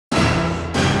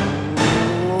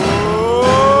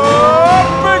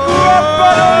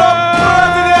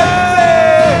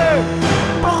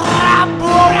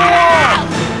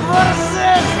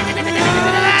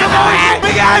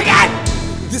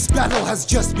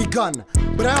just begun,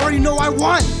 but I already know I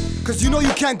won. Cause you know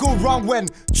you can't go wrong when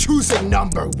choosing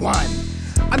number one.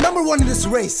 I'm number one in this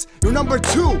race, you're number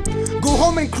two. Go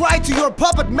home and cry to your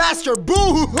puppet master,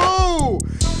 boo-hoo-hoo!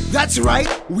 That's right,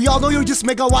 we all know you're just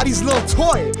Megawati's little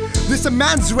toy. This a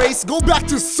man's race, go back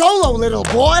to solo, little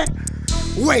boy.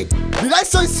 Wait, did I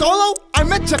say solo? I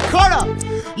meant Jakarta.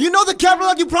 You know the capital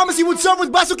that you promised you would serve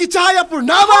with Basuki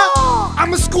Cahayapurnama?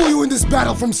 I'ma school you in this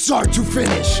battle from start to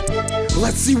finish.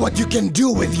 Let's see what you can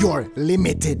do with your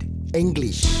limited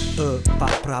English.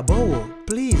 Pak Prabowo,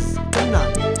 please,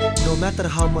 tenang. No matter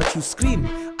how much you scream,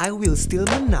 I will still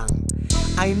menang.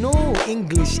 I know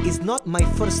English is not my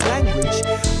first language,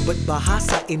 but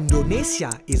Bahasa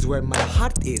Indonesia is where my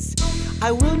heart is.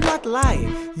 I will not lie,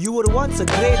 you were once a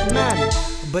great man,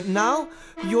 but now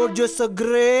you're just a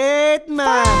great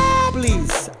man.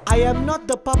 Please, I am not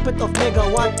the puppet of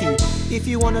Megawati. If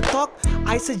you wanna talk,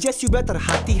 I suggest you better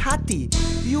hati-hati.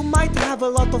 You might have a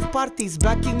lot of parties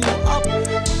backing you up,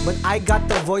 but I got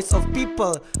the voice of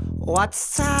people.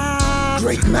 What's up?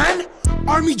 Great man?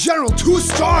 Army General 2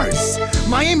 stars!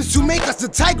 My aim is to make us the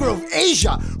tiger of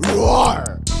Asia.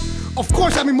 Roar! Of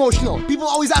course I'm emotional. People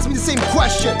always ask me the same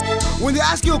question. When they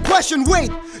ask you a question, wait,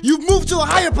 you've moved to a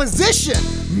higher position.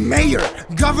 Mayor,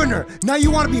 governor, now you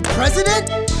want to be president?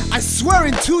 I swear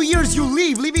in 2 years you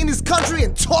leaving this country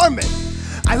in torment.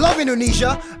 I love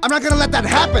Indonesia. I'm not gonna let that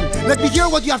happen. Let me hear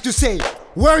what you have to say.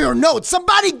 Where are your notes?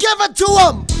 Somebody give it to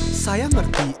him! Saya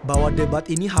ngerti bahwa debat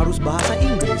ini harus bahasa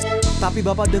Inggris, tapi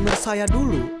Bapak dengar saya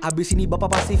dulu, abis ini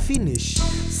Bapak pasti finish.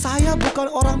 Saya bukan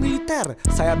orang militer,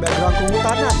 saya background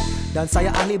kehutanan, dan saya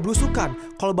ahli belusukan.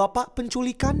 Kalau Bapak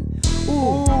penculikan,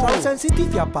 terlalu sensitif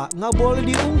ya Pak, nggak boleh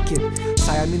diungkit.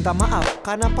 Saya minta maaf,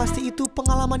 karena pasti itu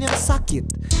pengalaman yang sakit.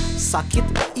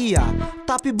 Sakit iya,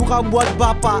 tapi bukan buat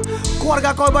Bapak.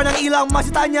 Keluarga korban yang hilang masih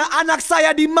tanya anak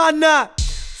saya di mana.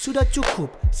 Sudah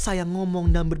cukup, saya ngomong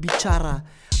dan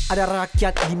berbicara. Ada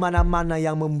rakyat di mana-mana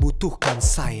yang membutuhkan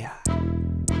saya.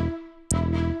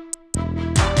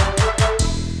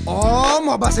 Oh,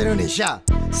 mau bahasa Indonesia?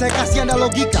 Saya kasih Anda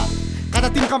logika. Kata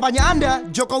tim kampanye Anda,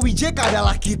 Jokowi JK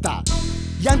adalah kita.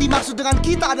 Yang dimaksud dengan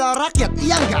kita adalah rakyat,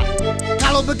 iya enggak?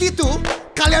 Kalau begitu,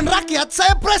 kalian rakyat,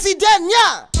 saya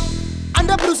presidennya!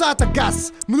 Anda berusaha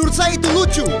tegas, menurut saya itu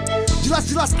lucu.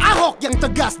 Jelas-jelas Ahok yang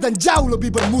tegas dan jauh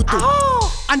lebih bermutu.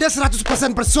 Anda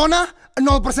 100% persona,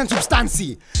 0%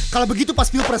 substansi. Kalau begitu pas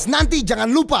pilpres nanti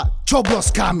jangan lupa coblos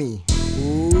kami.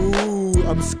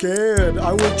 I'm scared.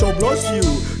 I will coblos you.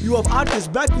 You have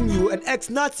artists backing you and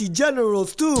ex-Nazi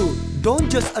generals too. Don't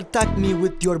just attack me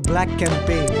with your black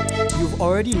campaign. You've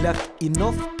already left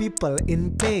enough people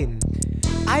in pain.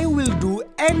 I will do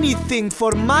anything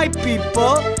for my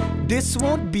people. This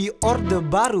won't be Orde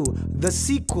Baru, the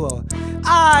sequel.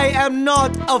 I am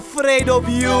not afraid of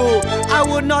you. I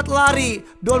will not lari.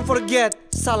 Don't forget,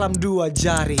 salam dua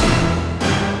jari.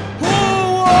 Who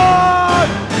won?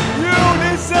 You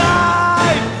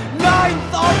decide!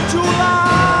 9th of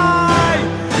July!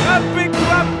 Epic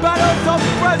rap battles of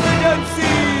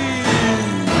presidency!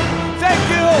 Thank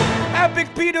you, Epic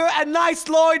Peter and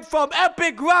Nice Lloyd from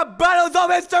Epic Rap Battles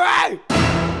of History!